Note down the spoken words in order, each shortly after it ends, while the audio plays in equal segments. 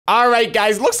All right,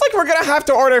 guys, looks like we're gonna have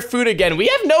to order food again. We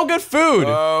have no good food.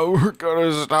 We're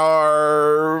gonna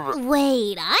starve.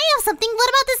 Wait, I have something. What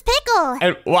about this pickle?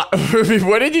 And what? Ruby,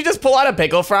 where did you just pull out a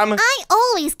pickle from? I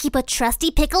always keep a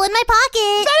trusty pickle in my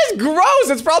pocket. That is gross.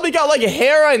 It's probably got like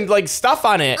hair and like stuff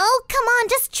on it. Oh, come on,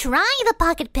 just try the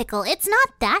pocket pickle. It's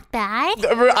not that bad.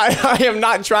 I am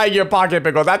not trying your pocket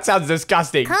pickle. That sounds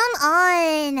disgusting. Come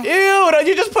on. Ew, don't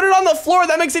you just put it on the floor?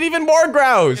 That makes it even more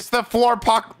gross. It's the floor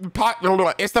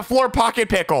It's the floor pocket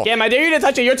pickle. Damn, I dare you to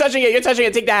touch it. You're touching it. You're touching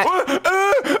it. Take that.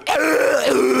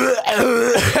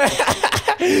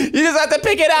 You just have to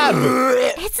pick it up.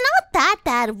 It's not that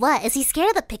bad. What? Is he scared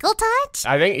of the pickle touch?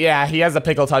 I think, yeah, he has the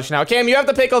pickle touch now. Cam, you have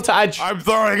the pickle touch. I'm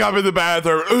throwing up in the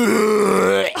bathroom.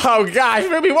 Oh, gosh,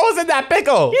 Ruby, what was in that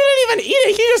pickle? You didn't even eat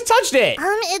it. He just touched it.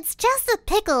 It's just a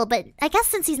pickle, but I guess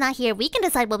since he's not here, we can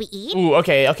decide what we eat. Ooh,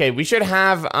 okay. We should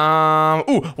have,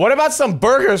 ooh, what about some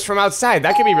burgers from outside?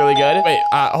 That could be really good. Wait,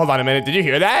 hold on a minute. Did you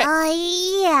hear that?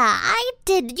 Yeah, I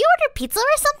did. Did you order pizza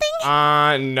or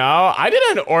something? No, I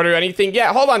didn't order anything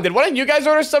yet. Hold on, did one of you guys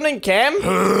order something, Cam?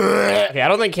 Okay, I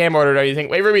don't think Cam ordered anything.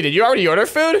 Wait, Ruby, did you already order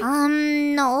food?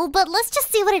 No, but let's just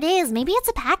see what it is. Maybe it's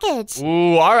a package.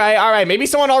 Ooh, all right. Maybe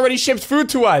someone already shipped food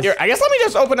to us. Here, I guess let me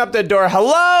just open up the door.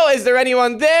 Hello, is there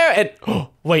anyone there? And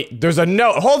wait, there's a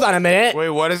note. Hold on a minute. Wait,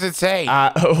 what does it say?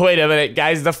 Wait a minute,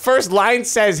 guys. The first line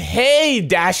says, "Hey,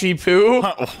 Dashy Poo."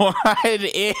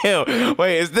 What? Ew.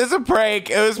 Wait, is this a prank?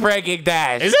 It was pranking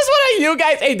Dash. Is this one of you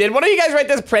guys? Hey, did one of you guys write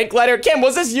this prank letter? Kim,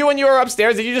 was this you when you were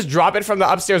upstairs? Did you just drop it from the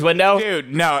upstairs window?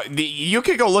 Dude, no. You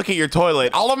could go look at your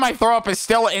toilet. All of my throw up is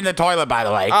still in the toilet, by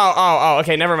the way. Oh,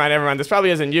 okay, never mind. This probably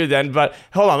isn't you then, but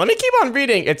hold on, let me keep on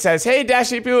reading. It says, "Hey,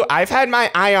 Dashy Poo, I've had my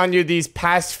eye on you these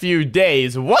past few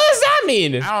days." What does that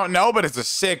mean? I don't know, but it's a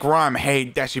sick rhyme. Hey,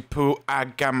 Dashy Poo, I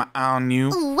got my eye on you.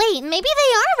 Wait, maybe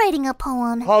they are writing a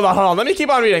poem. Hold on. Let me keep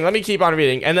on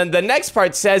reading. And then the next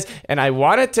part says, "And I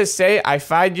wanted to say I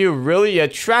find you really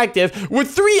attractive," with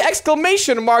 3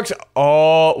 exclamation marks.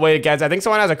 Oh, wait, guys, I think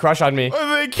someone has a crush on me.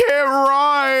 They can't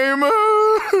rhyme.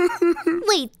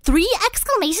 Wait, 3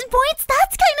 exclamation points?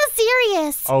 That's kind of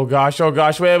serious. Oh gosh,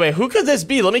 wait, who could this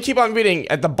be? Let me keep on reading.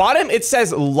 At the bottom, it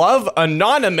says Love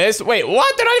Anonymous. Wait,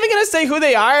 what? They're not even gonna say who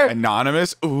they are?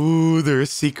 Anonymous? Ooh, they're a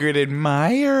secret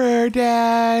admirer,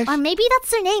 Dash. Or maybe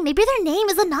that's their name. Maybe their name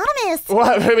is Anonymous.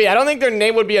 What, baby? I don't think their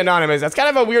name would be Anonymous. That's kind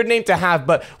of a weird name to have,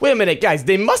 but wait a minute, guys.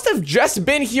 They must have just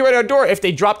been here at our door if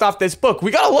they dropped off this book.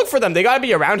 We gotta look for them. They gotta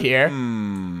be around here.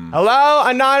 Hello,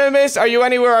 Anonymous? Are you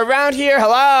anywhere around here?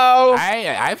 Hello?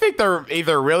 I think they're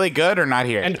either really good or not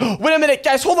here. And wait a minute,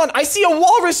 guys, hold on. I see a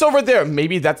walrus over there.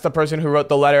 Maybe that's the person who wrote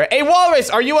the letter. Hey, walrus,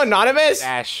 are you anonymous?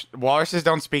 Dash, walruses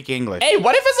don't speak English. Hey,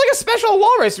 what if it's like a special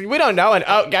walrus? We don't know. And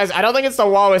oh, guys, I don't think it's the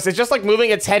walrus. It's just like moving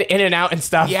its head in and out and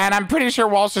stuff. Yeah, and I'm pretty sure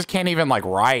walruses can't even like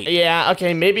write. Yeah,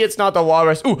 okay, maybe it's not the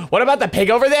walrus. Ooh, what about the pig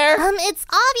over there? It's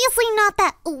obviously not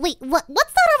that. Wait, what's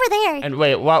that over there? And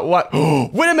wait, what?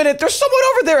 Wait a minute, there's someone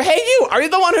over there. Hey, you, are you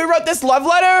the one who wrote this love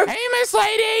letter? Hey, Miss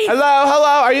Lady.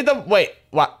 Hello, are you the, wait.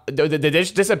 What? Did they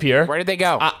just disappear? Where did they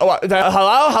go?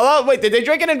 Hello? Wait, did they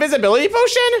drink an invisibility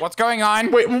potion? What's going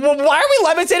on? Wait, why are we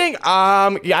levitating?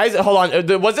 Guys, hold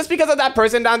on. Was this because of that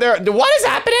person down there? What is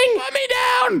happening? Let me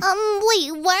down!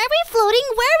 Wait, why are we floating?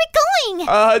 Where are we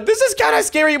going? This is kind of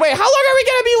scary. Wait, how long are we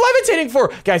gonna be levitating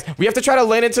for? Guys, we have to try to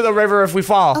land into the river if we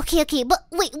fall. Okay, but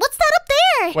wait, what's that up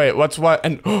there? Wait, what's what?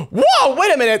 And whoa,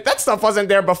 wait a minute. That stuff wasn't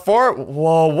there before.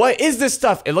 Whoa, what is this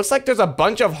stuff? It looks like there's a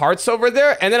bunch of hearts over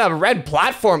there and then a red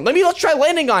platform. Let's try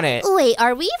landing on it. Wait,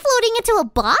 are we floating into a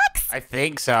box? I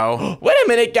think so. Wait a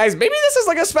minute, guys. Maybe this is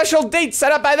like a special date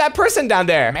set up by that person down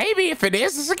there. Maybe if it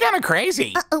is, this is kind of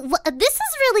crazy. This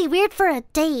is really weird for a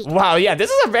date. Wow, yeah,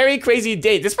 this is a very crazy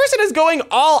date. This person is going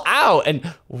all out. And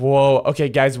whoa, okay,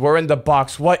 guys, we're in the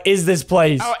box. What is this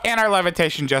place? Oh, and our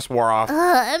levitation just wore off.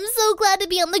 I'm so glad to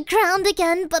be on the ground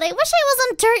again, but I wish I was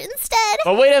on dirt instead.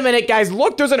 But wait a minute, guys.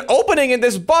 Look, there's an opening in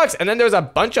this box, and then there's a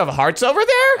bunch of hearts over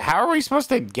there. How are we supposed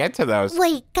to get to those?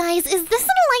 Wait, guys, is this an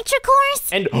elytra course?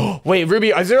 And wait,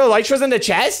 Ruby, are there elytras in the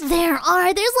chest? There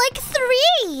are. There's like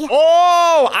 3.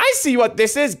 Oh, I see what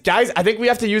this is. Guys, I think we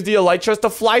have to use the elytras to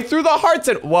fly through the hearts.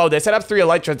 And whoa, they set up 3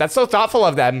 elytras. That's so thoughtful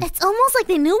of them. It's almost like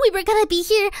they knew we were gonna be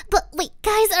here. But wait,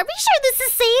 guys, are we sure this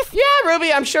is safe? Yeah,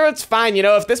 Ruby, I'm sure it's fine. You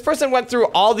know, if this person went through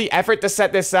all the effort to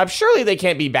set this up, surely they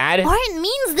can't be bad. Or it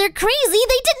means they're crazy.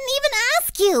 They didn't even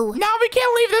ask you. No, we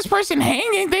can't leave this person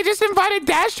hanging. They just invited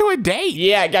Dash to a date.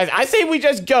 Yeah, guys, I say we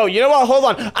just go. You know what? Hold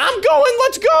on. I'm going.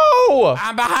 Let's go.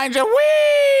 I'm behind you.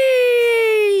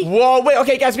 Whee! Whoa, wait.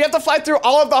 Okay, guys, we have to fly through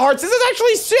all of the hearts. This is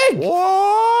actually sick.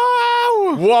 Whoa!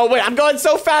 Whoa, wait, I'm going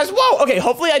so fast. Whoa, okay,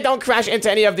 hopefully I don't crash into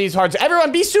any of these hearts.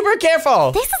 Everyone, be super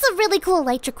careful. This is a really cool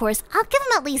Elytra course. I'll give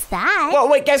him at least that. Whoa,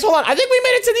 wait, guys, hold on. I think we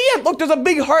made it to the end. Look, there's a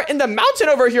big heart in the mountain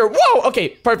over here. Whoa, okay,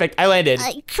 perfect. I landed.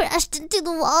 I crashed into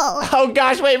the wall. Oh,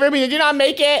 gosh, wait, Ruby, did you not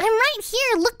make it? I'm right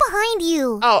here. Look behind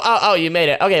you. Oh, you made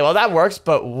it. Okay, well, that works,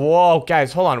 but whoa,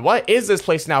 guys, hold on. What is this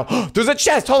place now? There's a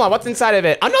chest. Hold on, what's inside of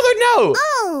it? Another note.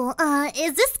 Oh,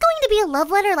 is this going to be a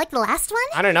love letter like the last one?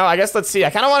 I don't know. I guess let's see. I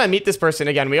kind of want to meet this person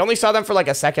again. We only saw them for like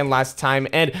a second last time.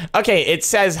 And okay, it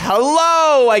says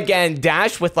hello again,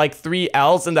 dash with like 3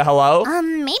 L's in the hello.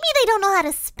 Maybe they don't know how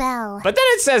to spell. But then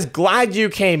it says glad you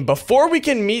came. Before we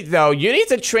can meet though, you need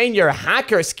to train your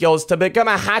hacker skills to become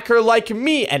a hacker like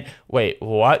me. And wait,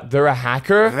 what? They're a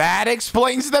hacker? That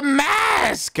explains the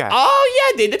mask.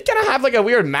 Oh yeah, they did kind of have like a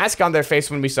weird mask on their face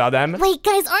when we saw them. Wait,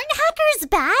 guys, aren't hackers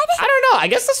bad? I don't know. I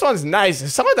guess this one's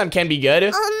nice. Some of them can be good.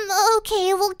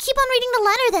 Okay, well, keep on reading the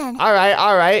letter then. All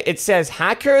right. It says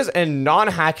hackers and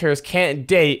non-hackers can't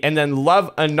date and then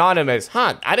love anonymous.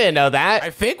 Huh, I didn't know that. I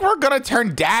think we're gonna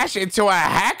turn Dash into a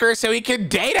hacker so he can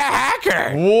date a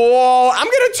hacker. Whoa, I'm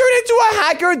gonna turn into a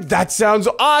hacker? That sounds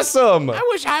awesome. I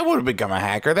wish I would have become a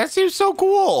hacker. That seems so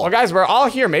cool. Well, guys, we're all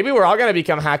here. Maybe we're all gonna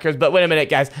become hackers, but wait a minute,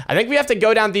 guys. I think we have to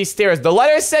go down these stairs. The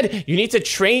letter said you need to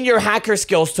train your hacker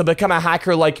skills to become a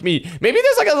hacker like me. Maybe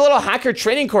there's like a little hacker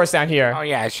training course down here. Oh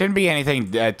yeah, it shouldn't be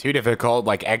anything too difficult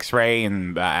like X-ray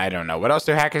and I don't know. What else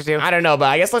do hackers do? I don't know, but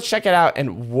I guess let's check it out.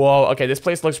 And whoa, okay, this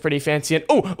place looks pretty fancy. And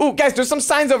oh, guys, there's some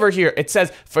signs over here. It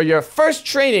says, for your first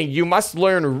training, you must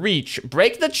learn reach.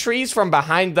 Break the trees from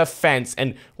behind the fence.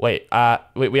 And wait,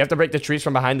 we have to break the trees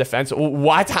from behind the fence?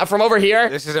 What? From over here?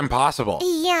 This is impossible.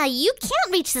 Yeah, you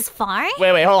can't reach this far.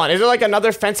 Wait, hold on. Is there like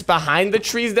another fence behind the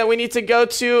trees that we need to go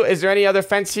to? Is there any other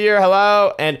fence here?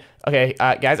 Hello? And okay,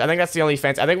 guys, I think that's the only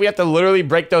fence. I think we have to literally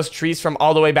break those trees from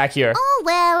all the way back here. Oh,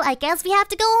 well, I guess we have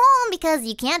to go home because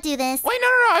you can't do this. Wait, no,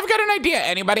 I've got an idea.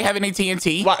 Anybody have any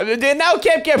TNT? What? No,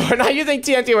 Kim, we're not using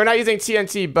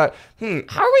TNT, but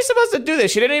how are we supposed to do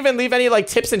this? She didn't even leave any, like,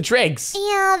 tips and tricks.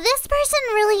 Yeah, this person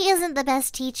really isn't the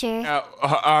best teacher.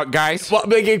 Guys? What,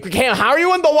 Kim, how are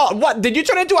you in the wall? What, did you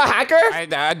turn into a hacker?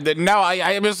 No,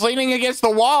 I was leaning against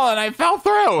the wall and I fell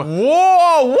through.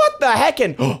 Whoa, what the heck?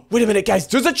 And wait a minute, guys,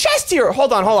 there's a chest here.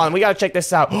 Hold on, we gotta check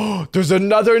this out. There's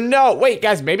another note. Wait,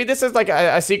 guys, maybe this is like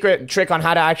a secret trick on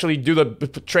how to actually do the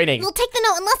training. We'll take the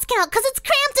note and let's get out because it's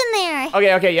cramped in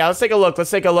there. Okay, yeah, let's take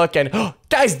a look. And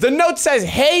guys, the note says,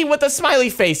 hey, with a smiley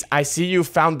face. I see you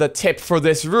found the tip for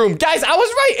this room. Guys, I was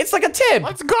right. It's like a tip.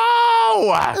 Let's go.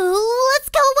 Ooh, let's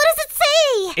go. What does it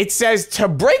say? It says, to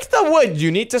break the wood,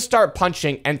 you need to start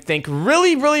punching and think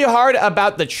really, really hard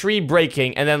about the tree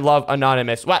breaking and then love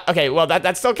anonymous. What? Okay, well,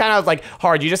 that's still kind of like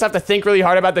hard. You just have to think really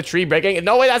hard about the tree breaking.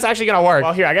 No way that's actually gonna work.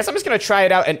 Well, here, I guess I'm just gonna try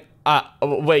it out and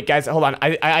wait, guys, hold on.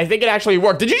 I think it actually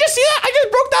worked. Did you just see that? I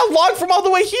just broke that log from all the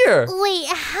way here. Wait,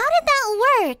 how did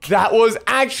that work? That was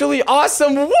actually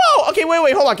awesome. Whoa. Okay,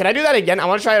 wait, hold on. Can I do that again? I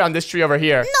want to try it on this tree over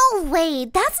here. No way.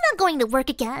 That's not going to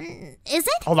work again, is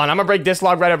it? Hold on. I'm going to break this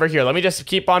log right over here. Let me just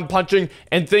keep on punching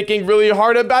and thinking really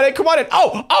hard about it. Come on in.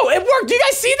 Oh, it worked. Do you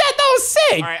guys see that? That was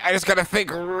sick. All right, I just got to think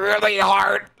really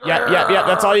hard. Yeah.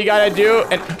 That's all you got to do.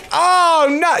 And oh,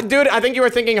 no. Dude, I think you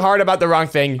were thinking hard about the wrong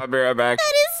thing. I'll be right back. That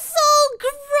is so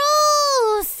gross.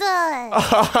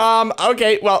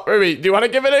 Okay, well, Ruby, do you want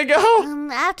to give it a go?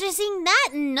 After seeing that,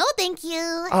 no thank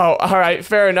you. Oh, all right,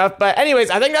 fair enough. But anyways,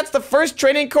 I think that's the first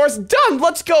training course done.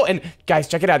 Let's go. And guys,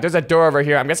 check it out. There's a door over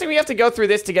here. I'm guessing we have to go through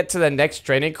this to get to the next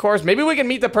training course. Maybe we can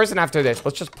meet the person after this.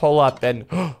 Let's just pull up and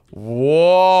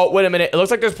whoa, wait a minute. It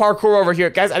looks like there's parkour over here.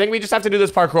 Guys, I think we just have to do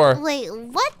this parkour. Wait,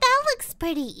 what? That looks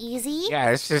pretty easy.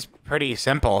 Yeah, this is pretty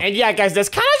simple. And yeah, guys, this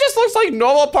kind of just looks like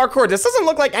normal parkour. This doesn't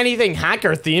look like anything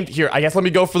hacker themed. Here, I guess let me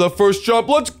go for the first jump.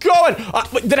 Let's go. And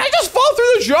wait, did I just fall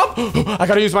through the jump? I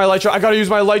gotta use my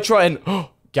elytra. And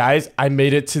guys, I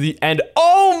made it to the end.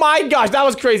 Oh my gosh, that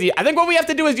was crazy. I think what we have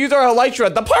to do is use our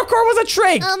elytra. The parkour was a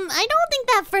trick. I don't think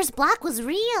that first block was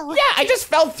real. Yeah, I just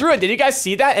fell through it. Did you guys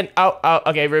see that? And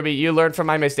okay, Ruby, you learned from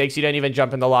my mistakes. You didn't even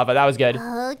jump in the lava. That was good.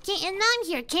 Okay, and now I'm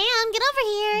here. Cam, get over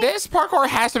here. This parkour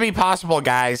has to be possible,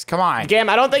 guys. Come on. Cam,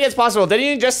 I don't think it's possible. Didn't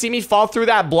you just see me fall through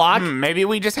that block? Maybe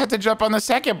we just have to jump on the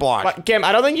second block. But, Cam,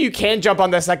 I don't think you can jump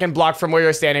on the second block from where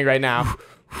you're standing right now.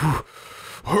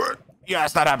 Yeah,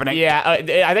 it's not happening. Yeah,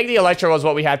 I think the elytra was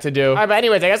what we had to do. All right, but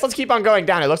anyways, I guess let's keep on going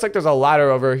down. It looks like there's a ladder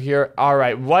over here. All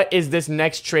right, what is this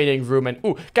next training room? And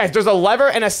ooh, guys, there's a lever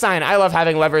and a sign. I love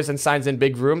having levers and signs in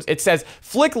big rooms. It says,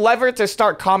 flick lever to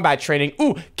start combat training.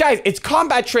 Ooh, guys, it's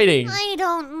combat training. I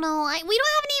don't know. We don't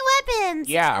have any weapons.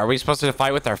 Yeah, are we supposed to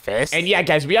fight with our fists? And yeah,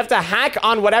 guys, we have to hack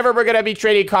on whatever we're gonna be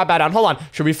training combat on. Hold on,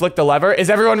 should we flick the lever? Is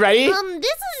everyone ready? This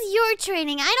is your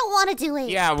training. I don't want to do it.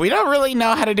 Yeah, we don't really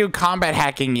know how to do combat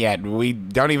hacking yet. We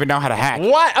don't even know how to hack.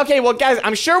 What? Okay, well, guys,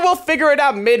 I'm sure we'll figure it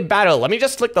out mid-battle. Let me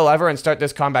just flick the lever and start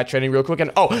this combat training real quick.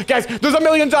 And oh, guys, there's a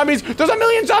million zombies. There's a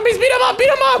million zombies. Beat them up. Beat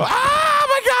them up. Oh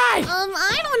my god!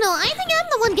 I don't know. I think I'm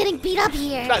the one getting beat up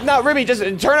here. No, Ruby, just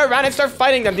turn around and start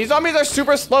fighting them. These zombies are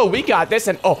super slow. We got this.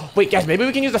 And oh, wait, guys, maybe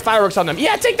we can use the fireworks on them.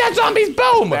 Yeah, take that, zombies.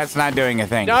 Boom. That's not doing a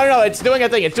thing. No, it's doing a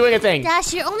thing. It's doing a thing.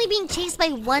 Dash, you're only being chased by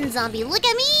one zombie. Look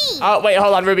at me. Oh, wait,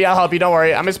 hold on, Ruby. I'll help you. Don't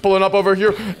worry. I'm just pulling up over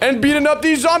here and beating up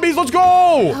these zombies. Let's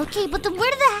go. Okay, but then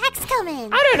where do the hacks come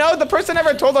in? I don't know. The person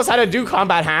never told us how to do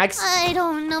combat hacks. I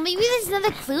don't know. Maybe there's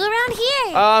another clue around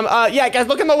here. Yeah, guys,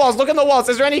 look in the walls. Look in the walls.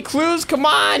 Is there any clues? Come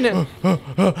on.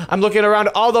 I'm looking around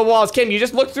all the walls. Kim, you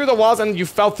just looked through the walls and you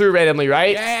fell through randomly,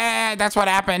 right? Yeah, that's what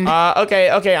happened.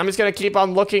 Okay. I'm just gonna keep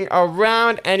on looking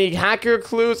around. Any hacker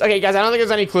clues? Okay, guys, I don't think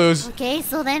there's any clues. Okay,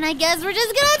 so then I guess we're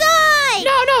just gonna die.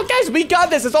 No, guys, we got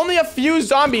this. It's only a few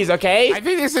zombies, okay? I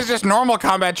think this is just normal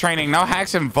combat training. No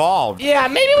hacks involved. Yeah,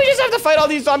 maybe we just have to fight all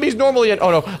these zombies normally. And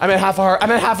oh no, I'm at half a heart.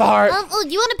 Oh, do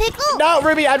you want a pickle? No,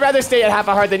 Ruby, I'd rather stay at half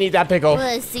a heart than eat that pickle.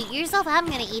 Suit yourself. I'm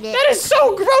gonna eat it. That is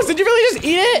so gross. Did you really just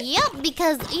eat it? Yep,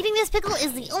 because eating this pickle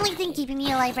is the only thing keeping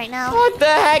me alive right now. What the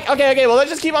heck? Okay, well, let's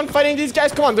just keep on fighting these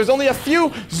guys. Come on, there's only a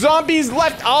few zombies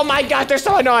left. Oh my god, they're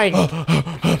so annoying.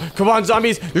 Come on,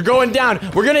 zombies, you're going down.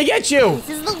 We're gonna get you. This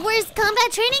is the worst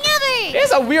combat training ever. It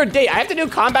is a weird date. I have to do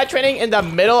combat training in the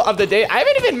middle of the day. I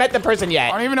haven't even met the person I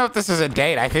yet. don't even know if this is a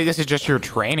date. I think this is just your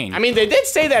training. I mean, they did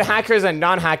say that hackers and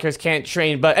non-hackers can't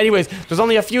train, but anyways, there's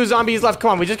only a few zombies left.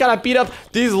 Come on, we just gotta beat up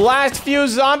these last few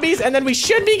zombies, and then we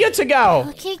should be good to go.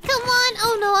 Okay, come on.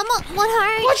 Oh no, I'm at one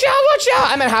heart. Watch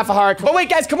out. I'm at half a heart. But wait,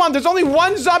 guys, come on. There's only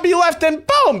one zombie left, and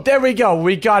boom, there we go.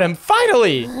 We got him,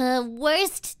 finally.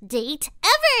 Worst date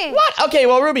ever. What? Okay,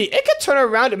 well, Ruby, it could turn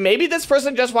around. Maybe this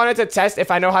person just wanted to test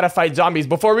if I know how to fight zombies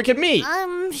before we could meet.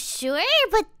 Sure,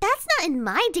 but that's not in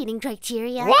my dating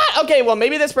criteria. What? Okay, well,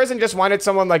 maybe this person just wanted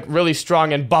someone, like, really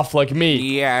strong and buff like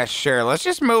me. Yeah, sure. Let's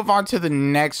just move on to the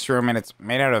next room, and it's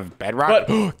made out of bedrock.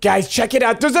 But, guys, check it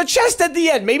out. There's a chest at the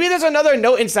end. Maybe there's another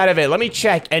note inside of it. Let me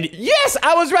check. And yes,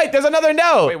 I was right. There's another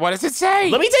note. Wait, what does it say?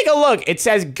 Let me take a look. It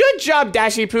says, good job,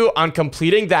 Dashy Poo, on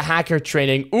completing the hacker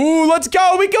training. Ooh, let's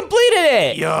go. We completed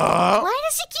it. Yeah. Why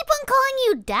does she keep on calling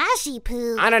you Dashy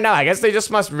Poo? I don't know. I guess they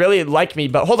just must really like me.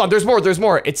 But hold on. There's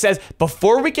more. It says,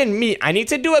 before we can meet, I need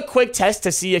to do a quick test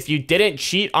to see if you didn't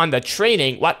cheat on the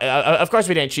training. What? Of course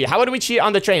we didn't cheat. How would we cheat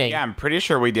on the training? Yeah, I'm pretty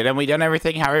sure we did, and we done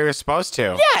everything how we were supposed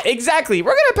to. Yeah, exactly.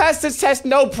 We're gonna pass this test,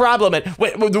 no problem. And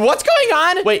wait, what's going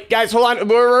on? Wait, guys, hold on.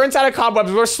 We're inside of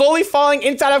cobwebs. We're slowly falling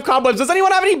inside of cobwebs. Does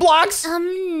anyone have any blocks?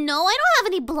 No, I don't have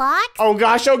any blocks. Oh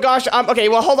gosh. Okay,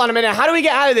 well, hold on a minute. How do we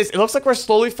get out of this? It looks like we're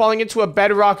slowly falling into a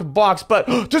bedrock box, but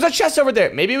there's a chest over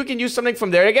there. Maybe we can use something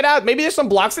from there to get out. Maybe there's some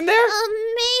blocks in there?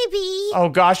 Maybe. Oh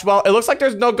gosh, well, it looks like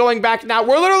there's no going back now.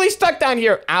 We're literally stuck down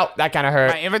here. Ow, that kind of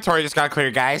hurt. My inventory just got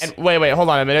cleared, guys. And wait, hold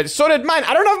on a minute. So did mine.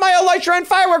 I don't have my elytra and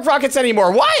firework rockets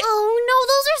anymore. What? Oh no,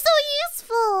 those are so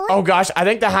useful. Oh gosh, I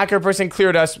think the hacker person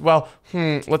cleared us. Well,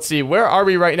 let's see. Where are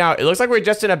we right now? It looks like we're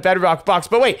just in a bedrock box.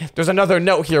 But wait, there's another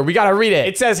note here. We gotta read it.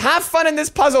 It says, have fun in this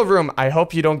puzzle room. I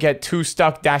hope you don't get too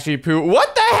stuck, Dashy Poo.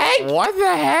 What the heck? What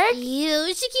the heck?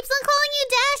 Ew, she keeps on calling you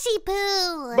Dashy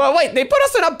Poo. But wait, they put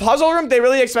us in a puzzle room? They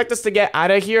really expect us to get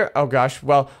out of here? Oh gosh,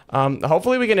 well,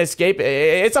 hopefully we can escape.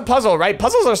 It's a puzzle, right?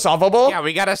 Puzzles are solvable. Yeah,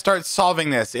 we gotta start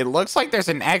solving this. It looks like there's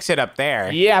an exit up there.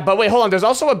 Yeah, but wait, hold on. There's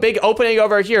also a big opening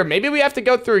over here. Maybe we have to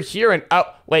go through here and... Oh,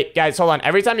 wait, guys, hold on.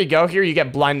 Every time you go here, you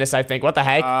get blindness, I think. What the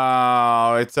heck?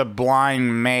 Oh, it's a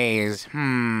blind maze.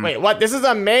 Wait, what? This is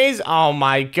a maze? Oh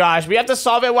my gosh. We have to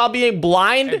solve it while being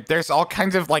blind? There's all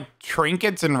kinds of, like,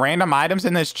 trinkets and random items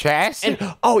in this chest. And,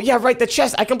 oh, yeah, right, the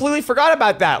chest. I completely forgot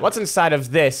about that. What's inside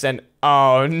of this? And,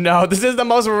 oh, no, this is the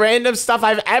most random stuff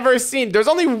I've ever seen. There's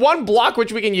only one block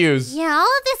which we can use. Yeah, all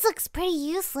of this looks pretty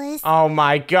useless. Oh,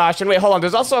 my gosh. And wait, hold on.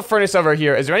 There's also a furnace over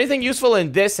here. Is there anything useful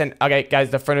in this? And, okay, guys,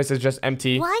 the furnace is just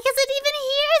empty. Why is it even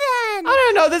here, then? I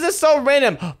don't know. This is so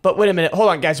random. But wait a minute. Hold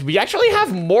on, guys. We actually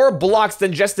have more blocks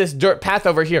than just this dirt path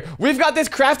over here. We've got this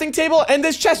crafting table and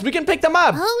this chest. We can pick them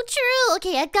up. Oh, true.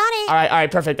 Okay, I got it. All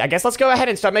right, perfect. I guess let's go ahead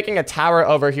and start making a tower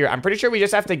over here. I'm pretty sure we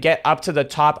just have to get up to the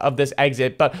top of this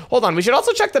exit. But hold on. We should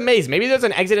also check the maze. Maybe there's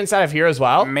an exit inside of here as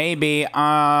well. Maybe.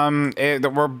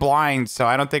 We're blind, so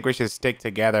I don't think we should stick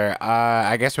together.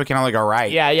 I guess we can only go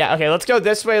right. Yeah. Okay, let's go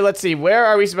this way. Let's see. Where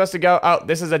are we supposed to go? Oh,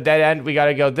 this is a dead end. We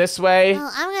gotta go this way.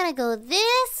 Oh, I'm gonna go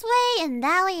this way and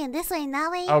that way and this way and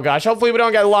that way. Oh gosh, hopefully we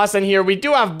don't get lost in here. We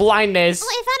do have blindness. Oh,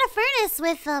 I found a furnace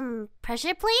with,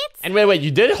 pressure plates? And wait,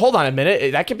 you did? Hold on a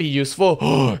minute. That could be useful.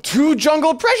 2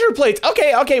 jungle pressure plates.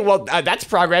 Okay, well, that's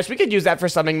progress. We could use that for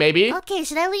something, maybe. Okay,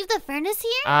 should I leave the furnace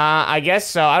here? I guess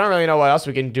so. I don't really know what else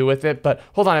we can do with it, but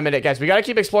hold on a minute, guys. We gotta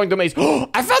keep exploring the maze.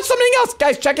 I found something else!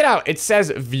 Guys, check it out. It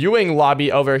says viewing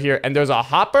lobby over here, and there's a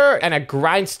hopper and a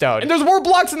grindstone. And there's more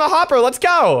blocks in the hopper. Let's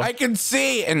go. I can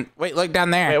see. And wait, look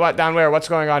down there. Wait, what? Down where? What's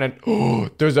going on?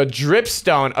 And there's a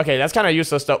dripstone. Okay, that's kind of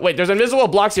useless though. Wait, there's invisible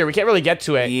blocks here. We can't really get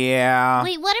to it. Yeah.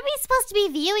 Wait, what are we supposed to be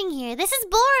viewing here? This is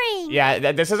boring.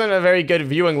 Yeah, this isn't a very good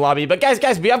viewing lobby. But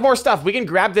guys, we have more stuff. We can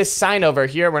grab this sign over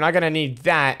here. We're not gonna need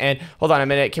that. And hold on a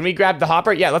minute. Can we grab the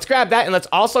hopper? Yeah, let's grab that, and let's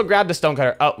also grab the stone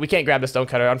cutter. Oh, we can't grab the stone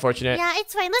cutter, unfortunate. Yeah,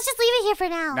 it's fine. Let's just leave it here for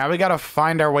now. Now we gotta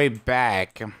find our way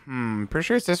back. Pretty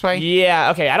sure it's this way.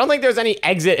 Yeah, okay. I don't think there's any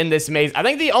exit in this maze. I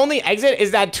think the only exit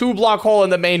is that 2-block hole in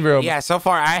the main room. Yeah, so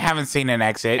far I haven't seen an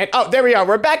exit. And, oh, there we are.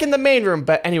 We're back in the main room.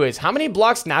 But anyways, how many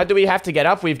blocks now do we have to get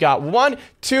up? We've got 1,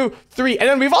 2, 3. And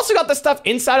then we've also got the stuff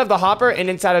inside of the hopper and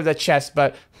inside of the chest.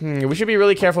 But we should be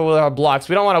really careful with our blocks.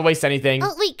 We don't want to waste anything.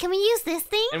 Oh, wait, can we use this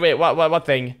thing? And wait, what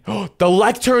thing? The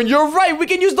lectern. You're right. We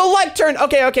can use the lectern.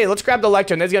 Okay. Let's grab the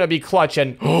lectern. That's going to be clutch.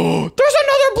 And there's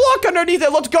another block underneath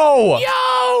it. Let's go. Yo!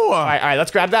 All right.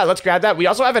 Let's grab that. We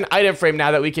also have an item frame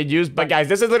now that we could use. But guys,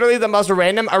 this is literally the most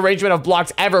random arrangement of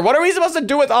blocks ever. What are we supposed to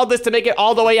do with all this to make it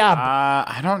all the way up?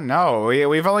 I don't know.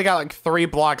 We've only got like 3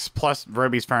 blocks plus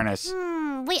Ruby's furnace.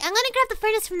 Wait, I'm gonna grab the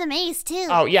furnace from the maze, too.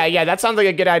 Oh, yeah, that sounds like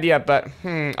a good idea, but,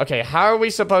 okay, how are we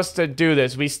supposed to do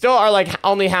this? We still are, like,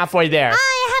 only halfway there.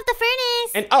 I have the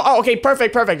furnace. And, okay,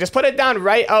 perfect. Just put it down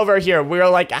right over here. We're,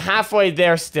 like, halfway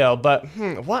there still, but,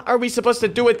 what are we supposed to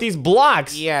do with these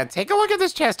blocks? Yeah, take a look at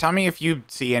this chest. Tell me if you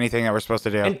see anything that we're supposed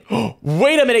to do. And,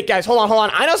 wait a minute, guys. Hold on.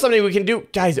 I know something we can do.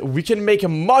 Guys, we can make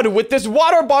mud with this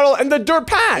water bottle and the dirt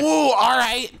path. Ooh, all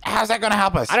right. How's that gonna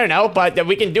help us? I don't know, but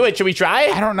we can do it. Should we try?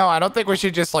 I don't know. I don't think we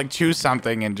should just, like, choose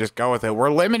something and just go with it.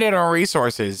 We're limited on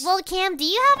resources. Well, Cam, do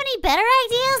you have any better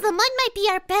ideas? The mud might be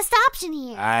our best option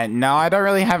here. No, I don't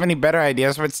really have any better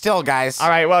ideas, but still, guys. All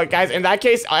right, well, guys, in that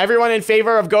case, everyone in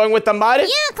favor of going with the mud?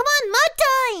 Yeah, come on, mud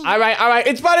time. All right.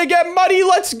 It's about to get muddy.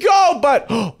 Let's go. But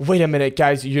wait a minute,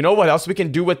 guys. You know what else we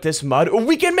can do with this mud?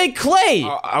 We can make clay.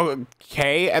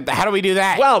 Okay. How do we do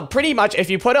that? Well, pretty much, if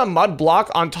you put a mud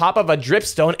block on top of a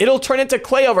dripstone, it'll turn into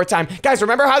clay over time. Guys,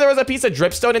 remember how there was a piece of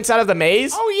dripstone inside of the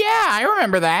maze? Oh, yeah. I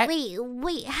remember that. Wait,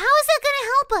 how is that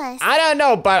gonna help us? I don't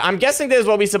know, but I'm guessing this is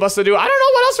what we're supposed to do. I don't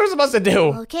know what else we're supposed to do.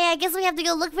 Okay, I guess we have to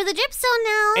go look for the dripstone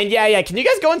now. And yeah, can you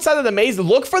guys go inside of the maze,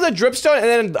 look for the dripstone,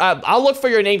 and then I'll look for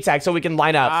your name tag so we can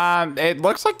line up. It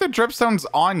looks like the dripstone's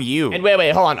on you. And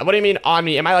wait, hold on. What do you mean on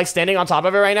me? Am I like standing on top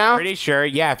of it right now? Pretty sure,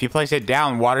 yeah. If you place it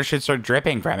down, water should start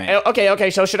dripping from it. Okay,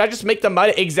 so should I just make the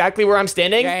mud exactly where I'm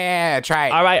standing? Yeah, try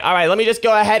it. All right, let me just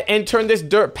go ahead and turn this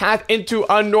dirt path into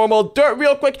a normal dirt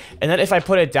real quick. And then if I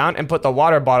put it down and put the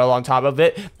water bottle on top of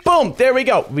it, boom, there we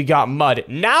go. We got mud.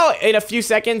 Now, in a few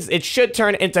seconds, it should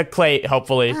turn into clay,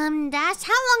 hopefully. Dash,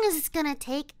 how long is this gonna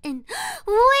take? And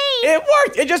wait! It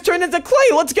worked! It just turned into clay!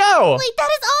 Let's go! Wait, that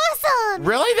is awesome!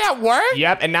 Really? That worked?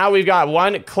 Yep, and now we've got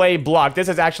 1 clay block. This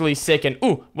is actually sick. And,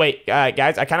 ooh, wait,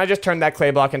 guys, I kind of just turned that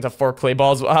clay block into 4 clay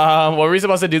balls. Were we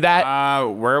supposed to do that?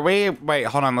 Were we? Wait,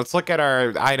 hold on. Let's look at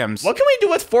our items. What can we do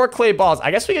with 4 clay balls?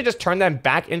 I guess we could just turn them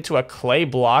back into a clay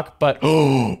block, but,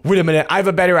 oh, wait a minute. I have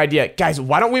a better idea. Guys,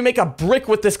 why don't we make a brick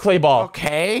with this clay ball?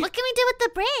 Okay. What can we do with the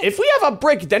brick? If we have a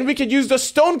brick, then we could use the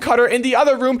stone cutter in the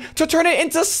other room to turn it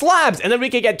into slabs, and then we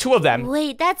could get 2 of them.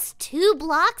 Wait, that's 2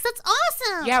 blocks? That's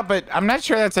awesome! Yeah, but I'm not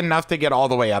sure that's enough to get all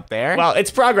the way up there. Well, it's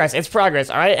progress,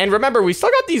 all right? And remember, we still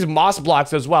got these moss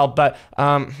blocks as well, but,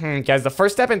 guys, the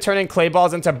first step in turning clay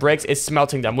balls into bricks is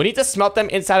smelting them. We need to smelt them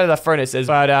inside of the furnaces,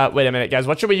 but, wait a minute, guys,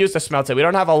 what should we use to smelt it? We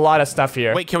don't have a lot of stuff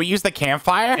here. Wait, can we use the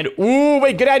campfire? And, ooh,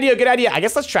 wait, good idea. I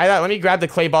guess let's try that. Let me grab the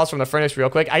clay balls from the furnace real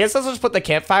quick. I guess let's just put the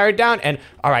campfire down, and,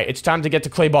 all right, it's time to get to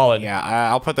clay balling. Yeah,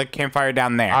 I'll put the campfire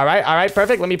down there. All right,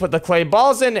 perfect. Let me put the clay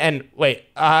balls in, and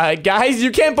wait, guys,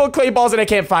 you can't put clay balls in a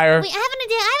campfire. Wait, I have an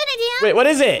idea. Wait, what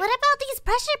is it? What about these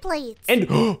pressure plates? And,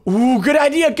 ooh, good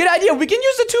idea. We can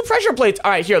use the 2 pressure plates.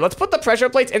 All right, here, let's put the pressure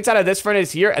plates inside of this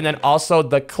furnace here, and then also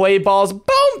the clay balls.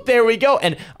 Boom, there we go.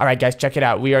 And, all right, guys, check it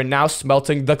out. We are now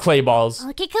smelting the clay balls.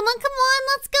 Okay, come on,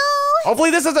 let's go.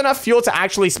 Hopefully this is enough fuel to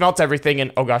actually smelt everything.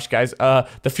 And, oh gosh, guys,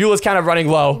 the fuel is kind of running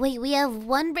low. Wait, we have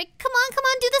 1 brick. Come on,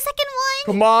 do the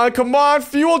second one. Come on.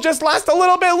 Fuel just lasts a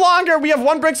little bit longer. We have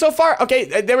 1 brick so far.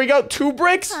 Okay, there we go. 2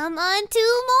 bricks. Come on, 2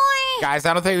 more. Guys,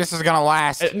 I don't think this is gonna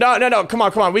last. No. Come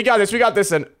on. We got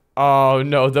this. And Oh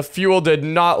no, the fuel did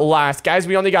not last. Guys,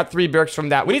 we only got 3 bricks from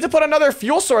that. We need to put another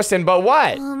fuel source in, but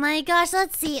what? Oh my gosh,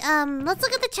 let's see. Let's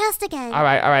look at the chest again. All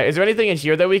right. Is there anything in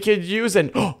here that we could use?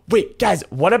 And wait, guys,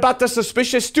 what about the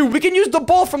suspicious stew? We can use the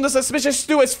bowl from the suspicious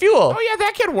stew as fuel. Oh, yeah,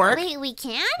 that could work. Wait, we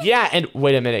can? Yeah, and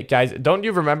wait a minute, guys. Don't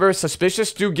you remember suspicious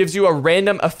stew gives you a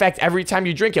random effect every time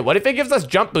you drink it? What if it gives us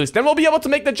jump boost? Then we'll be able to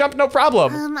make the jump no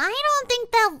problem. I don't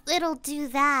think that it'll do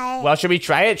that. Well, should we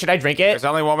try it? Should I drink it? There's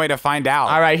only one way to find out.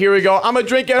 All right, here we go. I'm gonna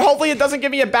drink it. Hopefully it doesn't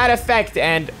give me a bad effect.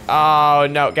 And oh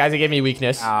no, guys, it gave me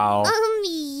weakness. Oh.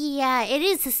 Yeah, it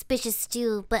is suspicious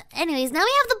stew. But anyways, now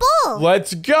we have the bowl.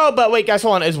 Let's go. But wait, guys,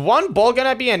 hold on. Is one bowl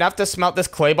gonna be enough to smelt this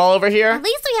clay ball over here? At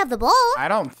least we have the bowl. I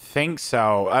don't think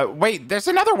so. Wait, there's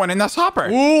another one in this hopper.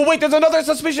 Ooh, wait, there's another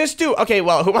suspicious stew. Okay,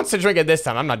 well, who wants to drink it this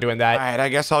time? I'm not doing that. All right, I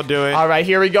guess I'll do it. All right,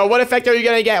 here we go. What effect are you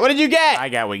gonna get? What did you get? I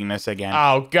got weakness again.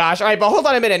 Oh, gosh. All right, but hold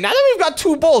on a minute. Now that we've got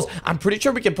 2 bowls, I'm pretty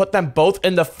sure we can put them both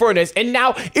in the furnace, and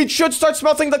now it should start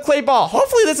smelting the clay ball.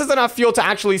 Hopefully, this is enough fuel to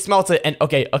actually smelt it. And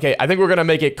okay, I think we're gonna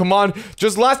make it. Come on,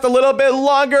 just last a little bit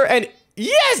longer, and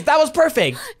yes, that was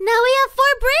perfect. Now we have 4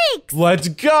 bricks. Let's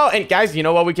go. And guys, you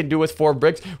know what we can do with 4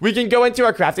 bricks? We can go into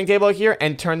our crafting table here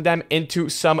and turn them into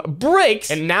some bricks.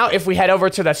 And now if we head over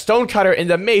to the stone cutter in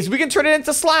the maze, we can turn it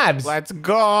into slabs. Let's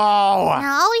go.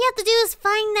 Now all we have to do is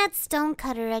find that stone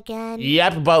cutter again.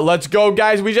 Yep, but let's go,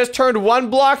 guys. We just turned 1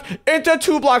 block into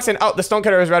 2 blocks, and oh, the stone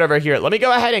cutter is right over here. Let me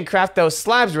go ahead and craft those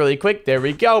slabs really quick. There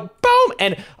we go. Boom.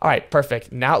 And all right,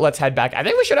 perfect. Now let's head back. I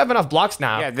think we should have enough blocks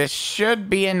now. Yeah, this should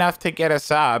be enough to get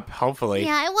us up, hopefully.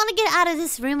 Yeah, I want to get out of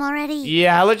this room already.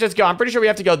 Yeah, let's just go. I'm pretty sure we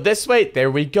have to go this way.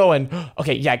 There we go. And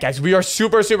okay, yeah, guys, we are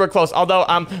super close. Although,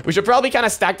 we should probably kind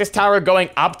of stack this tower going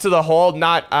up to the hole,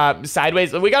 not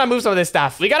sideways. We gotta move some of this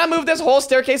stuff. We gotta move this whole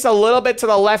staircase a little bit to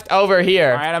the left over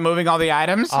here. All right, I'm moving all the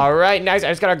items. All right, nice. I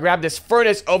just gotta grab this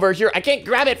furnace over here. I can't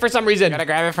grab it for some reason. Gotta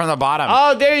grab it from the bottom.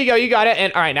 Oh, there you go. You got it.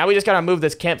 And all right, now we just gotta move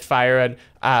this campfire. And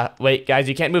wait, guys,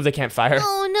 you can't move the campfire.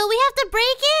 Oh no, we have to break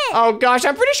it. Oh gosh,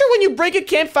 I'm pretty sure when you break a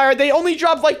campfire, they only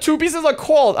drop like 2 pieces of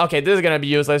coal. Okay, this is gonna be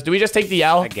useless. Do we just take the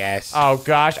L? I guess. Oh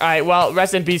gosh. All right, well,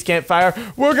 rest in peace, campfire.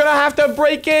 We're gonna have to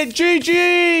break it.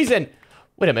 GG's. And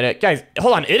wait a minute, guys,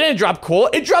 hold on. It didn't drop coal.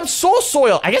 It dropped soul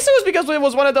soil. I guess it was because it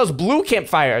was one of those blue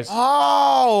campfires.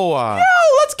 Oh.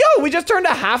 No, let's go. We just turned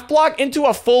a half block into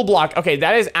a full block. Okay,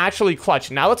 that is actually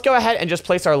clutch. Now let's go ahead and just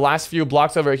place our last few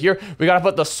blocks over here. We gotta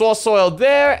put the soul soil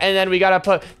there, and then we gotta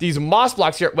put these moss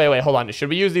blocks here. Wait, hold on. Should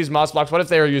we use these moss blocks? What if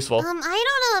they are useful? I don't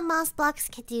know what moss blocks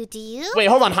could do you? Wait,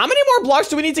 hold on. How many more blocks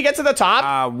do we need to get to the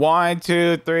top? 1,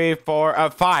 2, 3,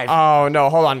 4, 5. Oh, no,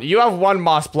 hold on. You have 1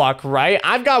 moss block, right?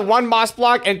 I've got 1 moss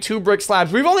block and 2 brick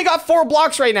slabs. We've only got 4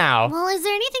 blocks right now. Well, is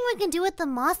there anything we can do with the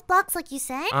moss blocks like you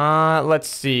said? Let's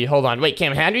see. Hold on. Wait,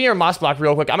 Cam, hand me your moss block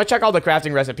real quick. I'm gonna check all the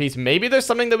crafting recipes. Maybe there's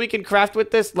something that we can craft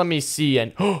with this. Let me see.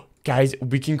 And guys,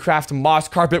 we can craft moss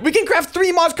carpet. We can craft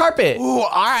 3 moss carpet. Ooh,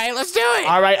 all right, let's do it.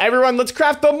 All right, everyone, let's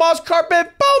craft the moss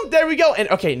carpet. Boom, there we go. And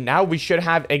okay, now we should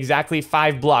have exactly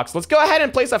 5 blocks. Let's go ahead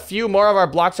and place a few more of our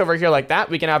blocks over here like that.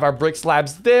 We can have our brick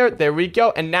slabs there. There we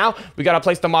go. And now we gotta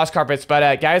place the moss carpets.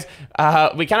 But guys,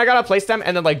 we kind of gotta place them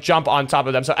and then like jump on top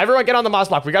of them. So everyone get on the moss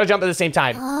block. We gotta jump at the same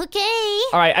time. Okay.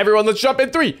 All right, everyone, let's jump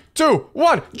in 3, 2,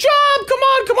 1. Jump! Come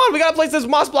on. We gotta place this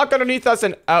moss block underneath us.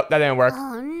 And oh, that didn't work.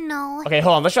 Oh no. Okay,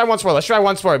 hold on. Let's try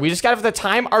once more. We just gotta have to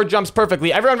time our jumps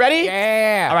perfectly. Everyone ready?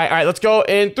 Yeah. All right. Let's go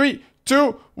in 3,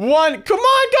 2, 1. Come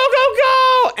on, go.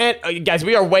 And guys,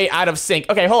 we are way out of sync.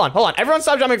 Okay, hold on. Everyone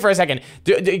stop jumping for a second.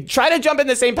 Try to jump in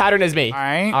the same pattern as me.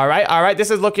 All right.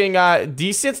 This is looking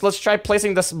decent. Let's try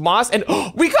placing this moss. And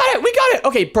we got it.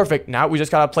 Okay, perfect. Now we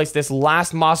just gotta place this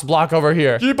last moss block over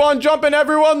here. Keep on jumping,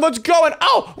 everyone. Let's go. And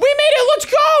oh, we made it. Let's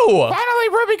go. Finally,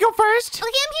 Ruby, go first. Okay,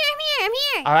 I'm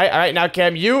here. All right. Now,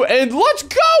 Cam, you. And let's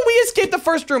go. We escaped the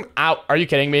first room. Ow, are you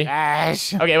kidding me?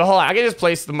 Ash. Okay, well, hold on. I can just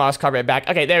place the moss carpet back.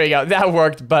 Okay, there we go. That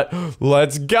worked, but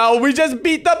let's go. We just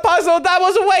beat the puzzle. That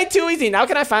was way too easy. Now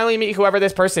can I finally meet whoever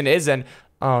this person is? And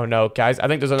oh no, guys, I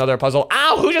think there's another puzzle.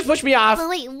 Ow, who just pushed me off? Oh,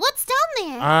 wait, what's down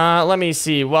there? Let me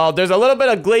see. Well, there's a little bit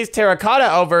of glazed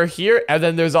terracotta over here, and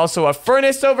then there's also a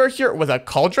furnace over here with a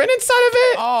cauldron inside of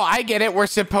it. Oh, I get it. We're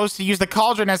supposed to use the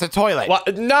cauldron as a toilet. Well,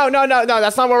 no.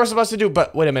 That's not what we're supposed to do.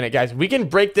 But wait a minute, guys. We can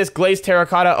break this glazed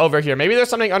terracotta over here. Maybe there's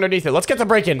something underneath it. Let's get to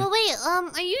breaking. But wait,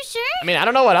 are you sure? I mean, I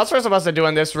don't know what else we're supposed to do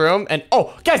in this room. And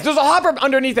oh, guys, there's a hopper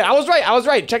underneath it. I was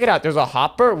right. Check it out. There's a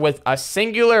hopper with a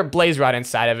singular blaze rod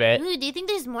inside of it. Ooh, do you think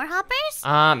there's there's more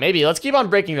hoppers? Maybe. Let's keep on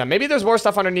breaking them. Maybe there's more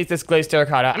stuff underneath this glazed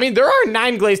terracotta. I mean, there are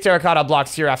 9 glazed terracotta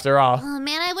blocks here after all. Oh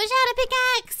man, I wish I had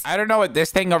a pickaxe. I don't know what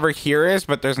this thing over here is,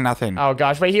 but there's nothing. Oh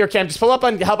gosh, wait here, Cam. Just pull up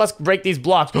and help us break these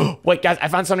blocks. Wait, guys, I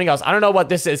found something else. I don't know what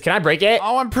this is. Can I break it?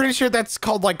 Oh, I'm pretty sure that's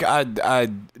called like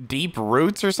deep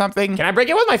roots or something. Can I break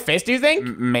it with my fist, do you think?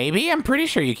 Maybe. I'm pretty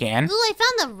sure you can. Ooh, I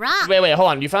found the rock. Wait, hold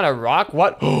on. You found a rock?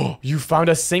 What? You found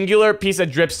a singular piece of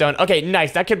dripstone. Okay,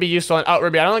 nice. That could be useful. Oh,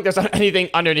 Ruby, I don't think there's anything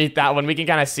underneath that one. We can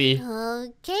kind of see.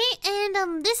 Okay,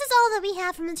 and this is all that we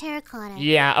have from the terracotta.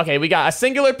 Yeah, okay. We got a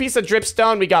singular piece of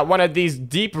dripstone. We got one of these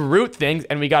deep root things,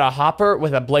 and we got a hopper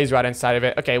with a blaze rod inside of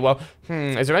it. Okay, well,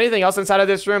 is there anything else inside of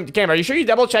this room? Cam, are you sure you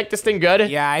double-checked this thing good?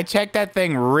 Yeah, I checked that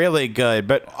thing really good,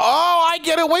 but oh, I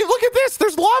get it. Wait, look at this.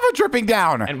 There's lava dripping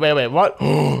down. And wait, what?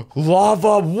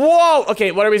 Lava. Whoa.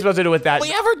 Okay, what are we supposed to do with that? We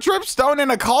have a dripstone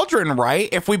in a cauldron, right?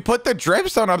 If we put the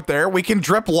dripstone up there, we can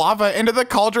drip lava into the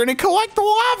cauldron and collect the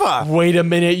lava. Wait a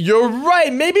minute. You're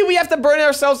right. Maybe we have to burn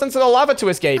ourselves into the lava to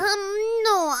escape. No,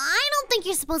 I don't think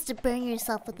you're supposed to burn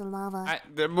yourself with the lava.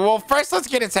 Well, first, let's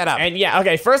get it set up. And yeah,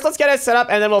 okay, first let's get it set up,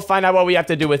 and then we'll find out what we have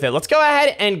to do with it. Let's go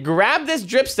ahead and grab this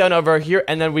dripstone over here,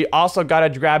 and then we also gotta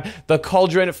grab the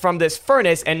cauldron from this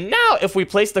furnace. And now, if we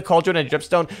place the cauldron and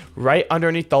dripstone right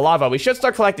underneath the lava, we should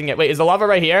start collecting it. Wait, is the lava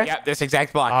right here? Yep, this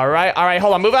exact block. All right,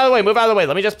 hold on. Move out of the way.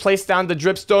 Let me just place down the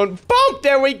dripstone. Boom,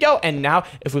 there we go. And now,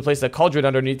 if we place the cauldron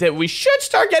underneath it, we should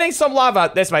start getting some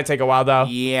lava. This might take a while, though.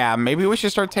 Yeah, maybe we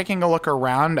should start taking a look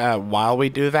around while we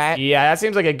do that. Yeah, that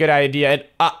seems like a good idea.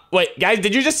 And, wait, guys,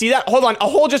 did you just see that? Hold on, a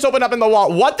hole just opened up in the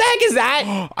wall. What the heck is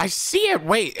that? I see it.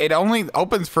 Wait, it only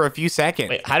opens for a few seconds.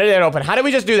 Wait, how did it open? How did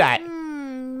we just do that?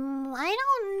 I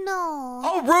don't know.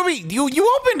 Oh, Ruby, you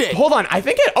opened it. Hold on, I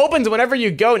think it opens whenever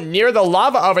you go near the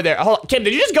lava over there. Hold on, Kim,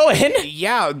 did you just go in?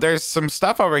 Yeah, there's some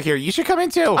stuff over here. You should come in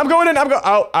too. I'm going in.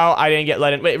 Oh, I didn't get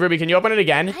let in. Wait, Ruby, can you open it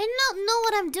again? I don't know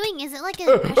what I'm doing. Is it like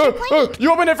a pressure plate?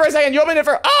 You opened it for a second. Oh, I'm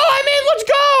in. Let's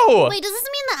go. Wait, does this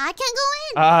mean that I can't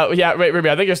go in? Yeah, wait, Ruby,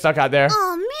 I think you're stuck out there.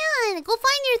 Oh man, go find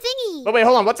your thingy. But wait,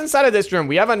 hold on. What's inside of this room?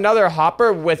 We have another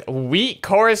hopper with wheat,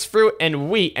 chorus fruit, and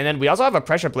wheat. And then we also have a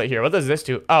pressure plate here. What does this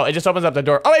do? Oh, it just opens up the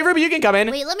door. Oh, wait, Ruby, you can come in.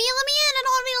 Wait, let me in. I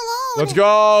don't want to be alone. Let's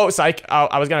go. Psych. Oh,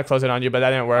 I was going to close it on you, but that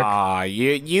didn't work.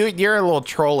 You're a little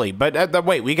trolly. But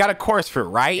wait, we got a chorus fruit,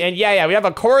 right? And yeah, we have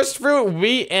a chorus fruit,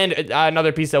 wheat, and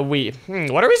another piece of wheat.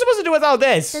 What are we supposed to do with all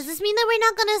this? Does this mean that we're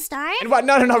not going to start? And what?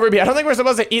 No, Ruby. I don't think we're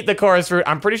supposed to eat the chorus fruit.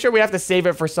 I'm pretty sure we have to save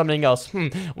it for something else.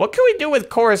 What can we do with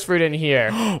chorus fruit in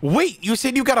here? Wait, you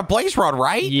said you got a blaze rod,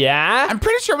 right? Yeah? I'm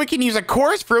pretty sure we can use a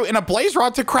chorus fruit and a blaze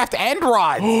rod to craft end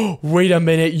rods. Wait a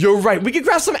minute. You're right. We can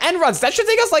craft some end rods. That should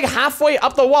take us like halfway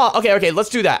up the wall. Okay, let's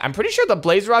do that. I'm pretty sure the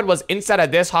blaze rod was inside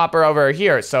of this hopper over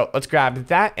here. So let's grab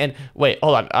that. And wait,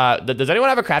 hold on. Does anyone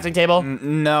have a crafting table?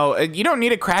 No, you don't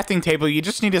need a crafting table. You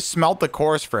just need to smelt the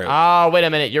chorus fruit. Oh, wait a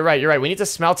minute. You're right. We need to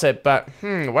smelt it. But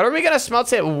what are we going to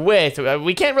smelt it with?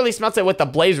 We can't really smelt it with the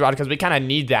blaze rod because we kind of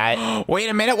need that. Wait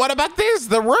a minute. What about this?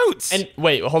 The roots. And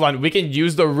wait, hold on. We can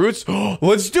use the roots.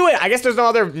 Let's do it. I guess there's no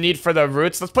other need for the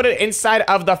roots. Let's put it inside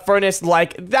of the furnace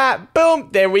like that. Boom.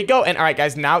 There we go. And all right,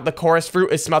 guys, now the chorus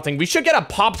fruit is smelting. We should get a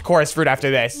popped chorus fruit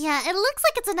after this. Yeah, it looks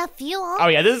like it's enough fuel. Oh,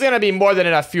 yeah, this is going to be more than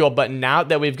enough fuel. But now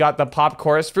that we've got the popped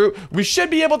chorus fruit, we should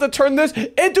be able to turn this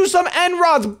into some end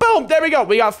rods. Boom. There we go.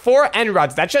 We got 4 end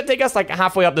rods. That should take us like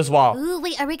halfway up this wall. Ooh,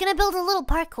 wait, are we going to build a little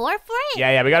parkour for it?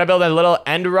 Yeah, we got to build a little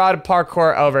end rod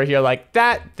parkour over here like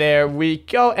that. There we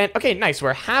go. And okay, nice.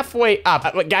 We're halfway up.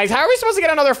 Guys, how are we supposed to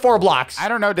get another 4 blocks? I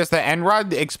don't know. Does the end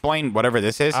rod explain whatever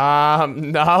this is?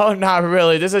 No, not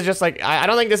really. This is just like, I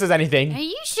don't think this is anything. Are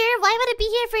you sure? Why would it be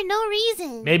here for no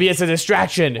reason? Maybe it's a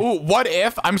distraction. Ooh, what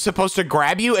if I'm supposed to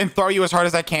grab you and throw you as hard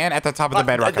as I can at the top of the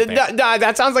bedrock up there?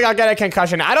 That sounds like I'll get a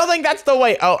concussion. I don't think that's the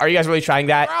way. Oh, are you guys really trying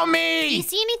that? Throw me! Do you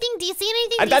see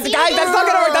anything? That's not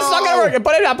gonna work.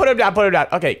 Put it down.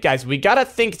 Okay, guys, we gotta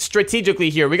think strategically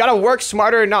here. We gotta work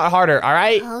smarter, not harder, all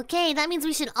right? Okay, that means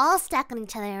we should all stack on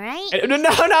each other, right?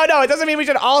 No. It doesn't mean we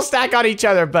should all stack on each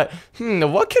other, but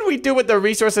what can we do with the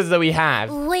resources that we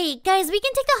have? Wait, guys, we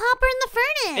can take the hopper in the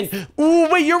furnace.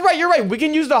 Ooh, wait, you're right. We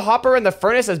can use the hopper and the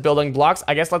furnace as building blocks.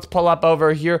 I guess let's pull up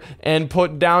over here and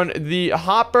put down the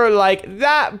hopper like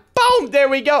that. Boom, there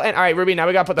we go. And all right, Ruby, now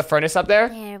we gotta put the furnace up there.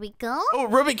 There we go. Oh,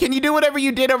 Ruby, can you do whatever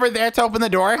you did over there to open the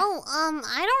door? Oh, I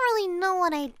don't really know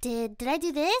what I did. Did I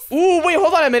do this? Ooh, wait,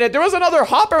 hold on a minute. There was another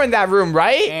hopper in that room,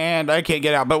 right? And I can't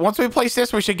get out. But once we place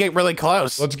this, we should get really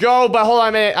close. Let's go, but hold on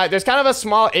a minute. There's kind of a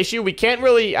small issue. We can't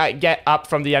really get up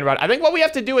from the end rod. I think what we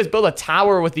have to do is build a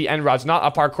tower with the end rods, not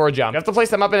a parkour jump. We have to place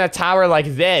them up in a tower like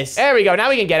this. There we go. Now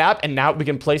we can get up, and now we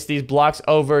can place these blocks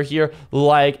over here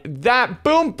like that.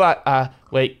 Boom, but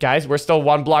Wait, guys, we're still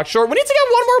 1 block short. We need to get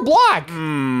 1 more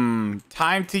block.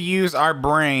 Time to use our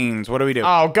brains. What do we do?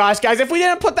 Oh, gosh, guys, if we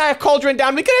didn't put that cauldron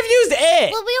down, we could have used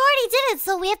it. Well, we already did it,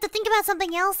 so we have to think about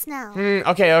something else now.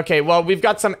 Okay. Well, we've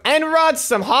got some end rods,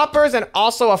 some hoppers, and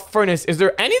also a furnace. Is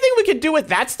there anything we could do with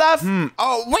that stuff?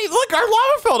 Oh, wait, look, our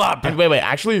lava filled up. And wait,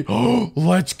 actually,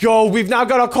 let's go. We've now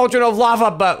got a cauldron of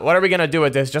lava, but what are we gonna do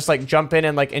with this? Just like jump in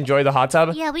and like enjoy the hot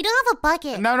tub? Yeah, we don't have a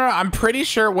bucket. No, I'm pretty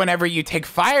sure whenever you take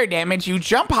fire damage, you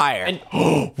jump higher.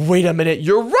 And wait a minute,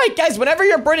 you're right, guys. Whenever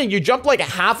you're burning, you jump like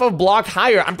half a block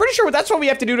higher. I'm pretty sure that's what we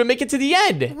have to do to make it to the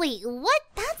end. Wait, what?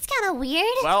 That's kind of weird.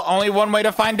 Well, only one way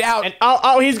to find out. And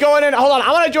oh, he's going in. Hold on,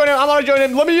 I want to join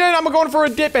him. Let me in. I'm going for a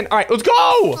dip in. All right, let's go.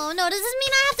 Oh no, does this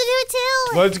mean I have to do it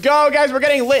too? Let's go, guys. We're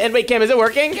getting lit. And wait, Cam, is it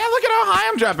working? Yeah, look at how high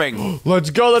I'm jumping. Let's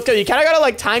go. You kind of gotta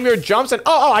like time your jumps. And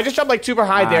I just jumped like super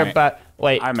high there, right. But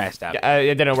wait, I messed up.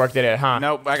 It didn't work, did it? Huh?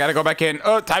 Nope, I gotta go back in.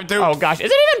 Oh, time 2. Oh gosh, is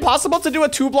it even possible to do a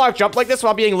 2-block jump like this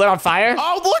while being lit on fire?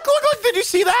 Oh, look, did you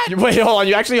see that? Wait, hold on,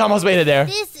 you actually almost made it there.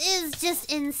 This is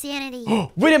just insanity.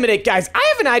 Wait a minute, guys, I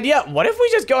have an idea. What if we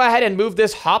just go ahead and move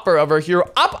this hopper over here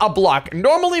up a block?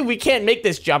 Normally, we can't make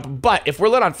this jump, but if we're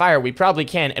lit on fire, we probably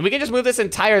can. And we can just move this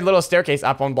entire little staircase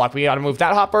up 1 block. We gotta move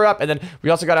that hopper up, and then we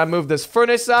also gotta move this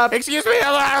furnace up. Excuse me,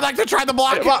 I'd like to try the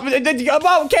block.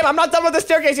 Well, Cam, I'm not done with the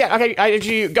staircase yet. Okay,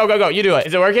 go. You do it.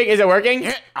 Is it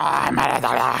working? I'm out of the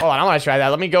Hold on, I want to try that.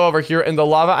 Let me go over here in the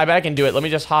lava. I bet I can do it. Let me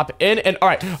just hop in and all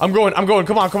right, I'm going.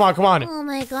 Come on. Oh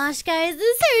my gosh, guys,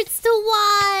 this hurts to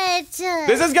watch.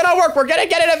 This is gonna work. We're gonna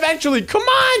get it eventually. Come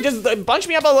on, just bunch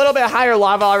me up a little bit higher,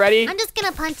 lava already. I'm just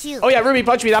gonna punch you. Oh yeah, Ruby,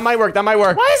 punch me. That might work.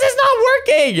 Why is this not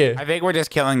working? I think we're just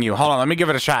killing you. Hold on, let me give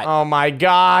it a shot. Oh my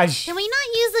gosh. Can we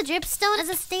not use the dripstone as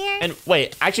a stair? And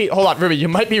wait, actually, hold on, Ruby, you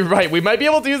might be right. We might be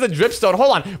able to use the dripstone.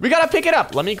 Hold on, we gotta pick it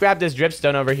up. Let me grab this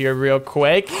dripstone over here real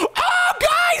quick. Oh,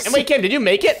 guys! And wait, Kim, did you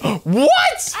make it?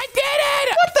 What? I did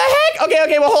it! What the heck?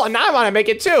 Okay, well, hold on. Now I want to make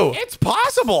it too. It's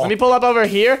possible. Let me pull up over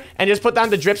here and just put down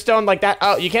the dripstone like that.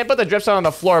 Oh, you can't put the dripstone on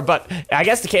the floor, but I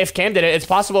guess if Cam did it, it's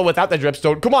possible without the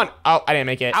dripstone. Come on. Oh, I didn't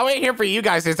make it. I'll wait here for you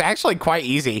guys. It's actually quite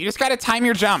easy. You just gotta time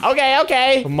your jump.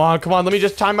 Okay. Come on. Let me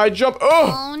just time my jump.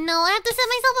 Oh no, I have to set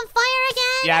myself on fire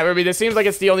again. Yeah, Ruby, this seems like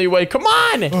it's the only way. Come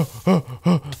on.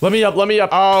 Let me up.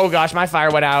 Oh gosh, my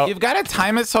fire went out. You've gotta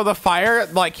time it so the fire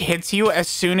like hits you as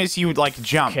soon as you like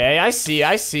jump. Okay, I see.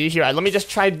 Here, let me just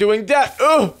try doing that.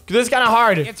 Ugh, this is kind of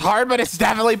hard. It's hard, but it's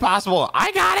definitely possible.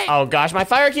 I got it. Oh gosh, my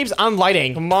fire keeps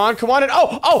unlighting. Come on. And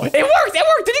oh, it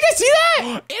worked. Did you guys see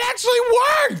that? It actually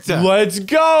worked. Let's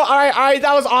go. All right,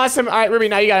 that was awesome. All right, Ruby,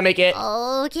 now you gotta make it.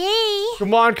 Okay.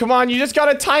 Come on. You just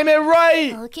gotta time it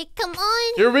right. Okay, come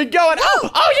on. Here we go. And you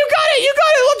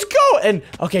got it. Let's go. And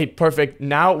okay, perfect.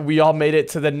 Now we all made it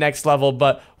to the next level,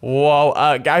 but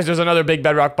whoa, guys, there's another big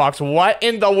bedrock box. What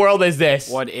in the world is this?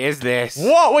 What is this?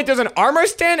 Whoa, wait, there's an armor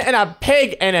stand and a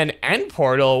pig and an end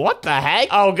portal. What the heck?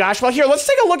 Oh gosh, well here, let's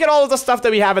take a look at all of the stuff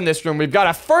that we have in this room. We've got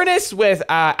a furnace with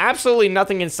absolutely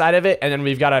nothing inside of it, and then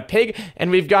we've got a pig, and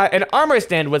we've got an armor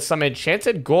stand with some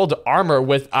enchanted gold armor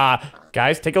with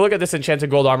guys, take a look at this enchanted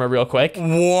gold armor real quick.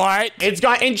 What? It's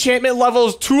got enchantment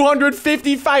levels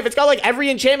 255. It's got like every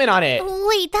enchantment on it.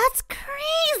 Wait, that's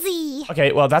crazy.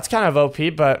 Okay, well, that's kind of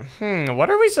OP, but what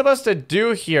are we supposed to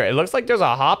do here? It looks like there's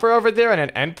a hopper over there and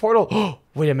an end portal.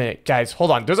 Wait a minute, guys, hold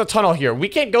on. There's a tunnel here. We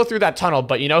can't go through that tunnel,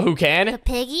 but you know who can? The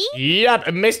piggy? Yep,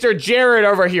 Mr. Jared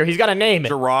over here. He's got a name.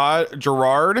 Gerard?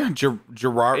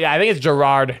 Yeah, I think it's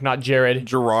Gerard, not Jared.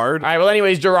 Gerard? All right, well,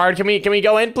 anyways, Gerard, can we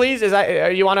go in, please? Is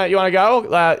that you wanna go?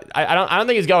 I don't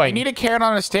think he's going. You need a carrot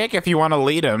on a stick if you want to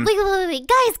lead him. Wait,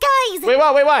 guys. Wait,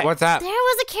 what? What's that? There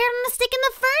was a carrot on a stick in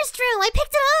the first room. I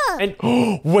picked it up.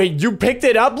 And wait, you picked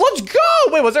it up? Let's go!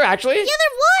 Wait, was there actually? Yeah,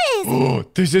 there was.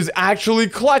 This is actually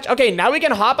clutch. Okay, now we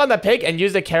can hop on the pig and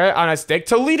use the carrot on a stick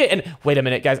to lead it. And wait a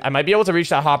minute, guys. I might be able to reach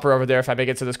that hopper over there if I make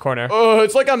it to this corner. Oh,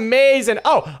 it's like a maze. And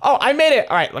oh, I made it.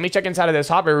 All right, let me check inside of this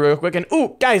hopper real quick. And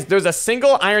ooh, guys, there's a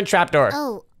single iron trapdoor.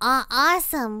 Oh,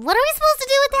 awesome. What are we supposed to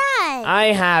do with that? I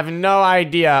have no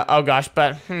idea. Oh gosh,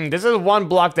 but this is 1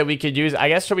 block that we could use. I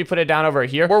guess should we put it down over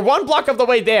here? We're 1 block of the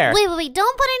way there. Wait.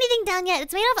 Don't put anything down yet.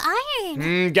 It's made of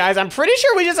iron. Guys, I'm pretty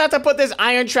sure we just have to put this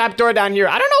iron trapdoor down here.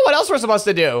 I don't know what else we're supposed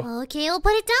to do. Okay, we'll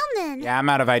put it down then. Yeah, I'm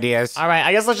out of ideas. All right,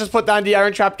 I guess let's just put down the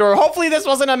iron trapdoor. Hopefully this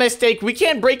wasn't a mistake. We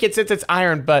can't break it since it's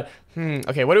iron, but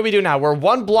okay, what do we do now? We're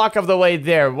 1 block of the way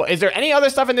there. Is there any other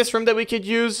stuff in this room that we could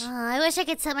use? I wish I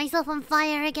could set myself on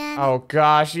fire again. Oh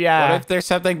gosh, yeah. What if there's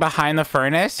something behind the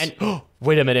furnace? And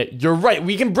wait a minute, you're right.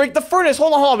 We can break the furnace.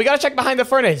 Hold on. We gotta check behind the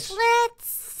furnace.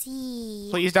 Let's see.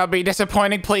 Please don't be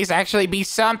disappointing. Please actually be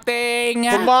something.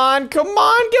 Come on,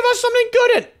 give us something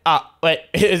good. Wait,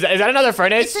 is that another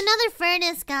furnace? It's another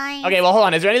furnace, guys. Okay, well, hold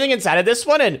on. Is there anything inside of this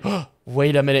one? And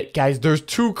wait a minute, guys. There's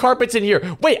 2 carpets in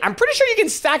here. Wait, I'm pretty sure you can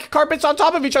stack carpets on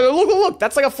top of each other. Look.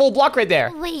 That's like a full block right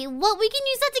there. Wait, what? We can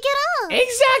use that to get up.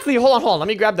 Exactly. Hold on. Let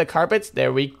me grab the carpets.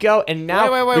 There we go. And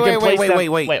now we can place them. Wait.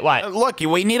 Wait, what? Look,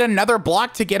 we need another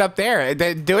block to get up there.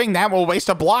 Doing that will waste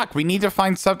a block. We need to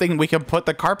find something we can put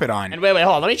the carpet on. And wait,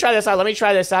 hold on. Let me try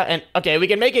this out. And okay, we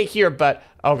can make it here, but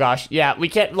oh gosh, yeah, we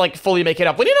can't like fully make it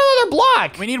up. We need another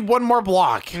block. We need one more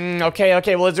block.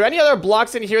 Okay. Well, is there any other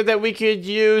blocks in here that we could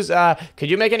use? Could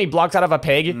you make any blocks out of a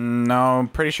pig? No, I'm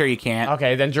pretty sure you can't.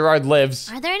 Okay, then Gerard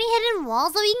lives. Are there any hidden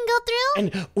walls that we can go through?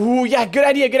 And ooh, yeah, good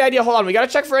idea. Hold on, we gotta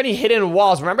check for any hidden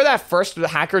walls. Remember that first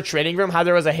hacker training room? How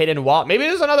there was a hidden wall? Maybe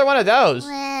there's another one of those.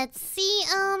 Let's see.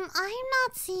 I'm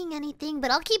not seeing anything,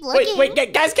 but I'll keep looking. Wait,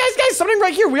 guys, something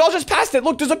right here. We all just passed it.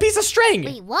 Look, there's a piece of string.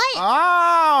 Wait, what?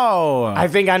 Oh. I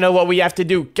think I know what we have to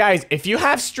do. Guys, if you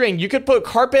have string, you could put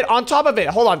carpet on top of it.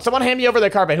 Hold on, someone hand me over the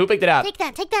carpet. Who picked it up? Take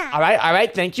that. All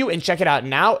right, thank you. And check it out.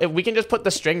 Now, if we can just put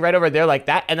the string right over there like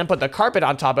that, and then put the carpet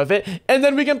on top of it, and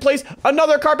then we can place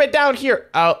another carpet down here.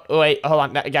 Oh, wait, hold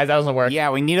on. Guys, that doesn't work. Yeah,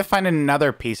 we need to find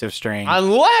another piece of string.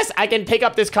 Unless I can pick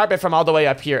up this carpet from all the way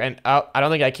up here. And I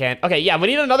don't think I can. Okay, yeah, we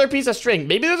need another piece of string.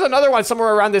 Maybe there's another one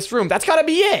somewhere around this room. That's gotta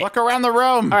be it. Look around the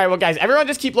room. All right, well, guys, everyone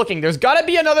just keep looking. There's gotta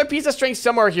be another piece of string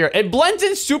somewhere here. It blends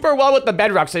in super well with the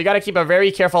bedrock, so you gotta keep a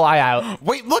very careful eye out.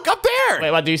 Wait, look up there.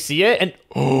 Wait, what? Do you see it? And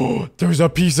oh, there's a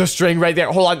piece of string right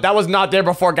there. Hold on, that was not there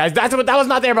before, guys. That was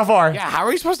not there before. Yeah, how are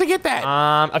we supposed to get that?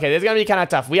 Okay, this is gonna be kind of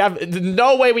tough. We have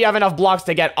no way we have enough blocks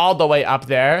to get all the way up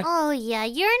there. Oh, yeah,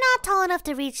 you're not tall enough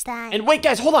to reach that. And wait,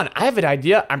 guys, hold on. I have an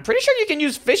idea. I'm pretty sure you can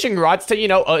use fishing rods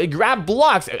to, grab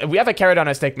blocks. We have a carrot on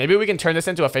a stick. Maybe we can turn this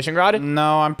into a fishing rod.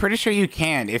 No, I'm pretty sure you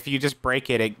can't. If you just break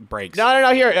it, it breaks.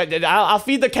 No. Here, I'll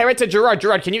feed the carrot to Gerard.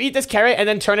 Gerard, can you eat this carrot and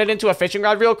then turn it into a fishing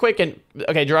rod real quick? And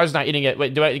okay, Gerard's not eating it.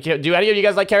 Wait, do any of you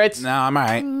guys like carrots? No, I'm all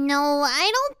right. No,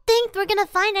 I don't think we're gonna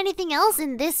find anything else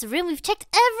in this room. We've checked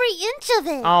every inch of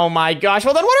it. Oh my gosh.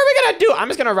 Well, then what are we gonna do? I'm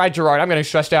just gonna ride Gerard. I'm getting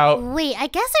stressed out. Wait, I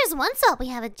guess there's one spot we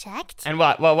haven't checked. And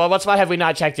what? Well, what spot have we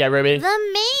not checked yet, Ruby?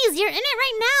 The maze. You're in it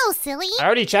right now, silly. I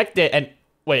already checked it. And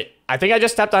wait, I think I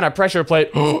just stepped on a pressure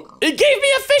plate. It gave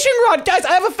me a fishing rod, guys.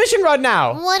 I have a fishing rod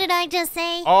now. What did I just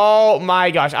say? Oh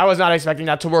my gosh, I was not expecting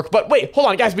that to work. But wait, hold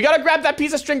on, guys. We gotta grab that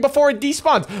piece of string before it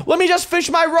despawns. Let me just fish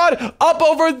my rod up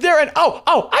over there. And oh,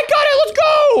 I got it. Let's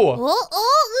go.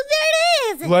 Oh,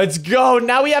 there it is. Let's go.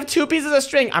 Now we have 2 pieces of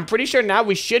string. I'm pretty sure now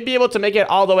we should be able to make it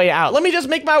all the way out. Let me just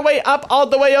make my way up all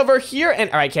the way over here. And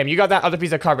all right, Cam, you got that other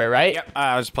piece of carpet, right? Yep.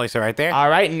 I'll just place it right there. All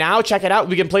right, now check it out.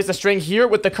 We can place the string here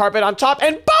with the carpet on top.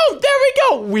 And boom, there we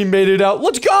go. We made it out.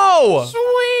 Let's go.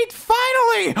 Sweet,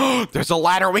 finally. There's a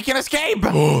ladder. We can escape.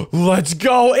 Let's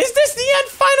go. Is this the end?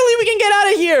 Finally, we can get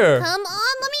out of here. Come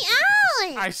on, let me out.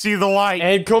 I see the light.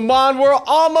 And come on, we're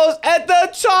almost at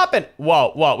the top. And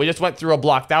whoa, we just went through a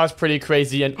block. That was pretty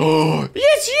crazy. And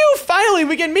it's you. Finally,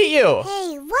 we can meet you.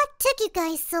 Hey, what took you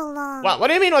guys so long? What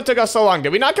do you mean what took us so long?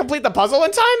 Did we not complete the puzzle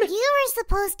in time? You were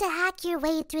supposed to hack your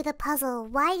way through the puzzle.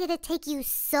 Why did it take you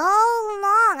so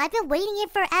long? I've been waiting here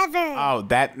forever. Oh,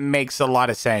 that makes a lot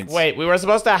of sense. Wait, we were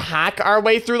supposed to hack our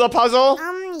way through the puzzle?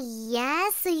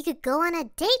 Yes, so you could go on a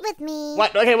date with me.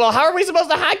 What? Okay, well, how are we supposed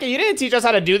to hack it? You didn't teach us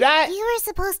how to do that. You were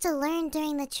supposed to learn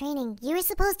during the training. You were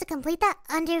supposed to complete that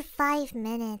under 5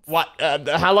 minutes. What?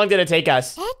 How long did it take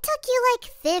us? It took you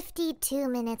like 52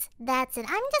 minutes. That's it.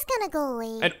 I'm just gonna go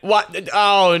away. And what?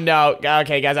 Oh, no.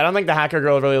 Okay, guys, I don't think the hacker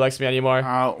girl really likes me anymore.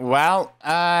 Oh, well,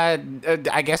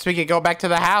 I guess we could go back to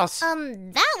the house.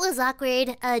 That was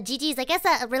awkward. GG's, I guess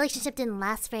that relationship didn't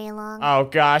last very long. Oh,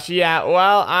 gosh, yeah.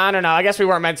 Well, I don't know. I guess we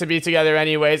weren't meant to be together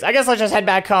anyways. I guess let's just head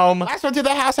back home. Last one to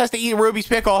the house has to eat Ruby's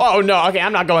pickle. Oh, no. Okay,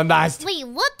 I'm not going last. Wait,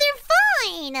 what? They're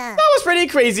fine. That was pretty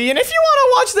crazy. And if you want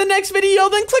to watch the next video,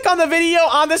 then click on the video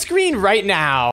on the screen right now.